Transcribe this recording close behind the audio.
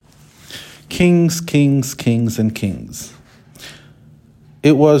Kings, kings, kings, and kings.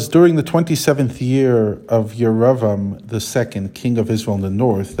 It was during the 27th year of Yeravam II, king of Israel in the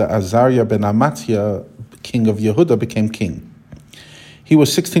north, that Azariah ben Amaziah, king of Yehuda, became king. He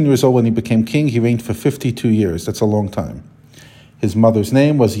was 16 years old when he became king. He reigned for 52 years. That's a long time. His mother's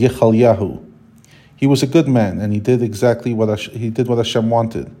name was Yechalyahu. He was a good man, and he did exactly what Hashem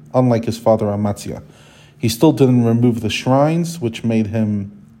wanted, unlike his father Amaziah. He still didn't remove the shrines, which made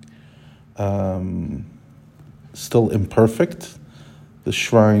him still imperfect. The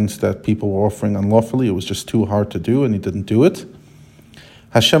shrines that people were offering unlawfully, it was just too hard to do, and he didn't do it.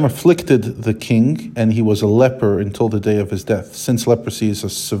 Hashem afflicted the king, and he was a leper until the day of his death. Since leprosy is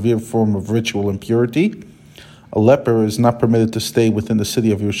a severe form of ritual impurity, a leper is not permitted to stay within the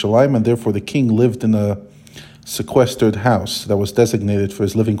city of Yerushalayim, and therefore the king lived in a sequestered house that was designated for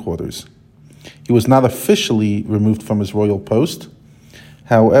his living quarters. He was not officially removed from his royal post.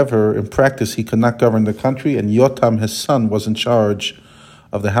 However, in practice, he could not govern the country, and Yotam, his son, was in charge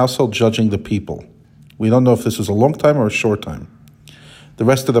of the household, judging the people. We don't know if this was a long time or a short time. The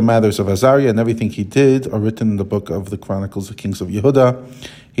rest of the matters of Azariah and everything he did are written in the book of the Chronicles of Kings of Yehuda.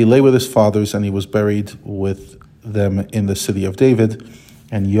 He lay with his fathers, and he was buried with them in the city of David,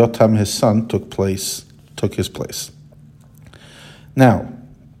 and Yotam, his son, took his place. Now,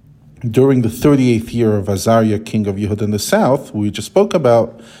 during the 38th year of Azariah, king of Yehuda in the south, we just spoke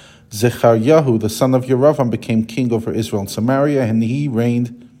about, Zechariah, the son of Yeravam, became king over Israel and Samaria, and he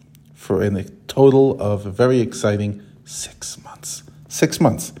reigned for a total of a very exciting 6 months. 6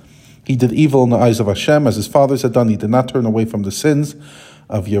 months. He did evil in the eyes of Hashem, as his fathers had done. He did not turn away from the sins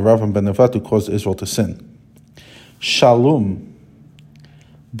of Yeravam ben Nevat, who caused Israel to sin. Shalom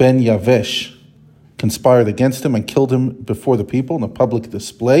ben Yavesh conspired against him and killed him before the people in a public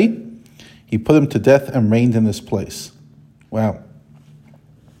display. He put him to death and reigned in his place. Wow.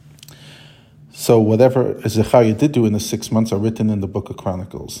 So whatever Zechariah did do in the 6 months are written in the book of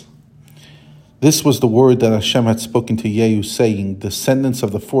Chronicles. This was the word that Hashem had spoken to Yehu, saying, descendants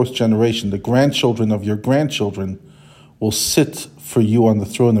of the fourth generation, the grandchildren of your grandchildren, will sit for you on the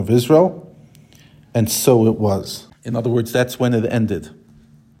throne of Israel. And so it was. In other words, that's when it ended.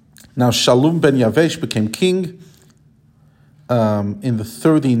 Now Shalom ben Yavesh became king in the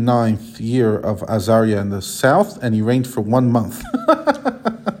 39th year of Azariah in the south, and he reigned for 1 month.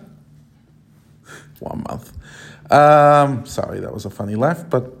 1 month. Sorry, that was a funny laugh,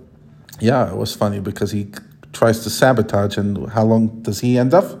 but yeah, it was funny because he tries to sabotage, and how long does he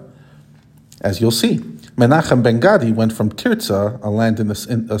end up? As you'll see. Menachem ben Gadi went from Tirzah,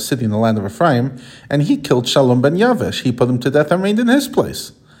 a city in the land of Ephraim, and he killed Shalom ben Yavesh. He put him to death and reigned in his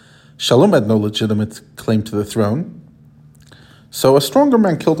place. Shalom had no legitimate claim to the throne, so a stronger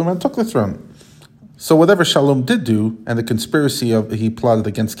man killed him and took the throne. So whatever Shalom did do, and the conspiracy he plotted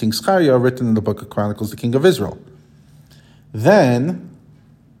against King Zechariah, are written in the book of Chronicles, the king of Israel. Then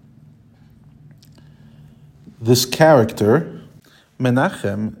this character,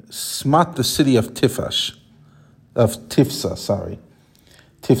 Menachem, smote the city of Tifsach.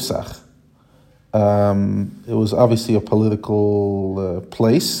 It was obviously a political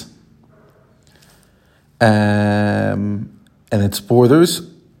place, and its borders.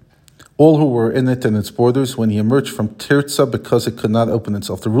 All who were in it and its borders, when he emerged from Tirzah, because it could not open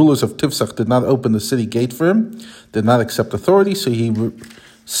itself. The rulers of Tifsach did not open the city gate for him, did not accept authority, so he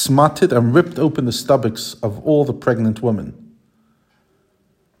smote and ripped open the stomachs of all the pregnant women.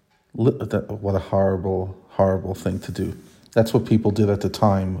 What a horrible, horrible thing to do. That's what people did at the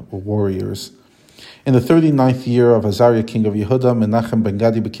time, warriors. In the 39th year of Azariah, king of Yehuda, Menachem ben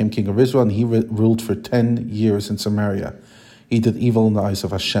Gadi became king of Israel, and he ruled for 10 years in Samaria. He did evil in the eyes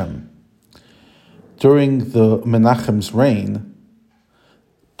of Hashem. During the Menachem's reign,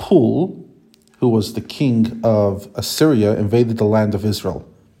 Pul, who was the king of Assyria, invaded the land of Israel.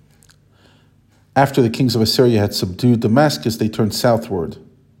 After the kings of Assyria had subdued Damascus, they turned southward.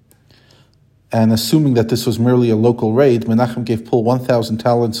 And assuming that this was merely a local raid, Menachem gave Pul 1,000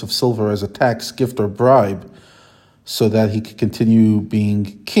 talents of silver as a tax, gift, or bribe, so that he could continue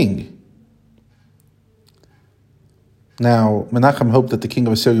being king. Now, Menachem hoped that the king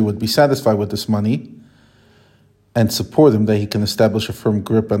of Assyria would be satisfied with this money and support him, that he can establish a firm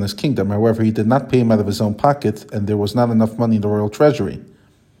grip on his kingdom. However, he did not pay him out of his own pocket, and there was not enough money in the royal treasury.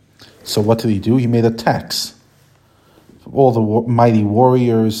 So what did he do? He made a tax from all the mighty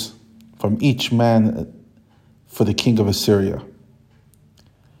warriors, from each man for the king of Assyria.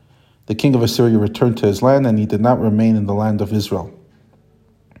 The king of Assyria returned to his land, and he did not remain in the land of Israel.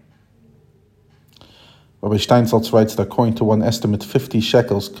 Rabbi Steinsaltz writes that according to one estimate, 50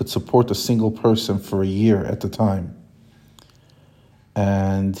 shekels could support a single person for a year at the time.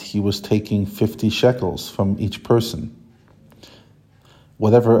 and he was taking 50 shekels from each person.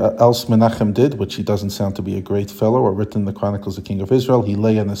 Whatever else Menachem did, which he doesn't sound to be a great fellow, or written in the Chronicles of the King of Israel, he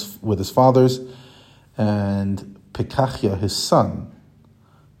lay with his fathers, and Pekachiah, his son,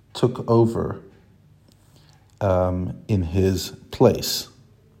 took over in his place.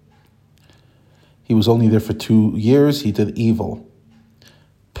 He was only there for 2 years. He did evil.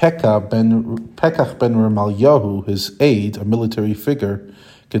 Pekach ben Remalyahu, his aide, a military figure,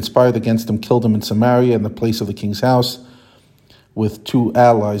 conspired against him, killed him in Samaria in the place of the king's house, with 2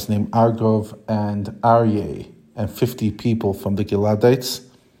 allies named Argov and Aryeh, and 50 people from the Giladites.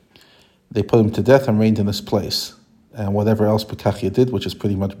 They put him to death and reigned in his place. And whatever else Pekachiah did, which is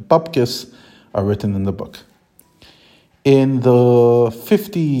pretty much bupkis, are written in the book. In the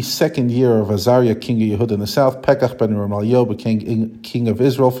 52nd year of Azariah, king of Yehuda in the south, Pekach ben Remalyahu became king of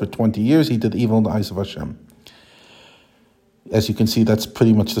Israel for 20 years. He did evil in the eyes of Hashem. As you can see, that's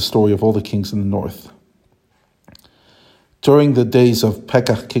pretty much the story of all the kings in the north. During the days of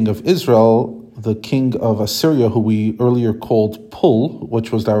Pekach, king of Israel, the king of Assyria, who we earlier called Pul,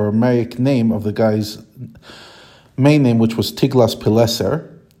 which was the Aramaic name of the guy's main name, which was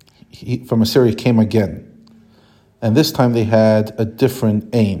Tiglath-Pileser, from Assyria, came again. And this time they had a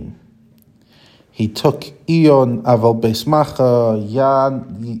different aim. He took Iyon, Aval Beis Macha,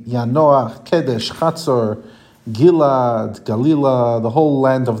 Yanoach, Kedesh, Chatzor, Gilad, Galila, the whole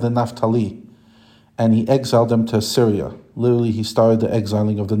land of the Naphtali. And he exiled them to Assyria. Literally, he started the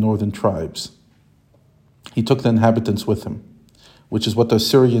exiling of the northern tribes. He took the inhabitants with him, which is what the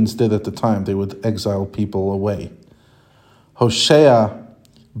Assyrians did at the time. They would exile people away. Hoshea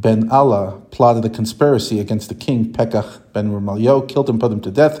ben Allah plotted a conspiracy against the king Pekach ben Remalyahu, killed him, put him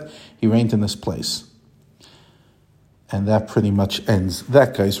to death. He reigned in this place. And that pretty much ends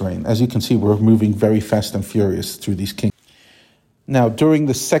that guy's reign. As you can see, we're moving very fast and furious through these kings. Now, during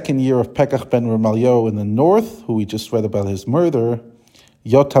the 2nd year of Pekach ben Remalyahu in the north, who we just read about his murder,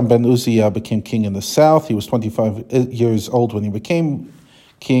 Yotam ben Uzziah became king in the south. He was 25 years old when he became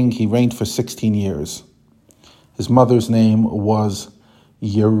king. He reigned for 16 years. His mother's name was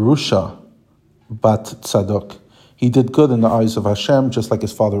Yerusha bat Tzadok. He did good in the eyes of Hashem, just like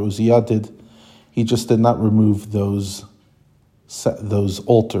his father Uzziah did. He just did not remove those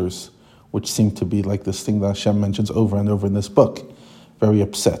altars, which seem to be like this thing that Hashem mentions over and over in this book. Very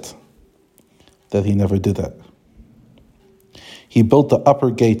upset that he never did that. He built the upper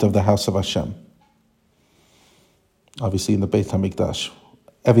gate of the house of Hashem, obviously in the Beit HaMikdash.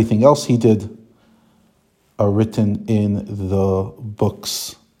 Everything else he did are written in the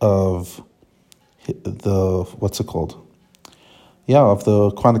books of of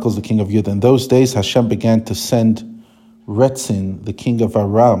the Chronicles of the King of Judah. In those days, Hashem began to send Retzin, the king of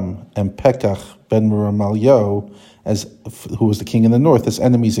Aram, and Pekach ben Remalyahu, who was the king in the north, as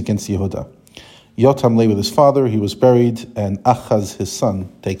enemies against Yehuda. Yotam lay with his father, he was buried, and Achaz, his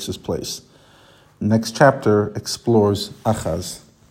son, takes his place. The next chapter explores Achaz.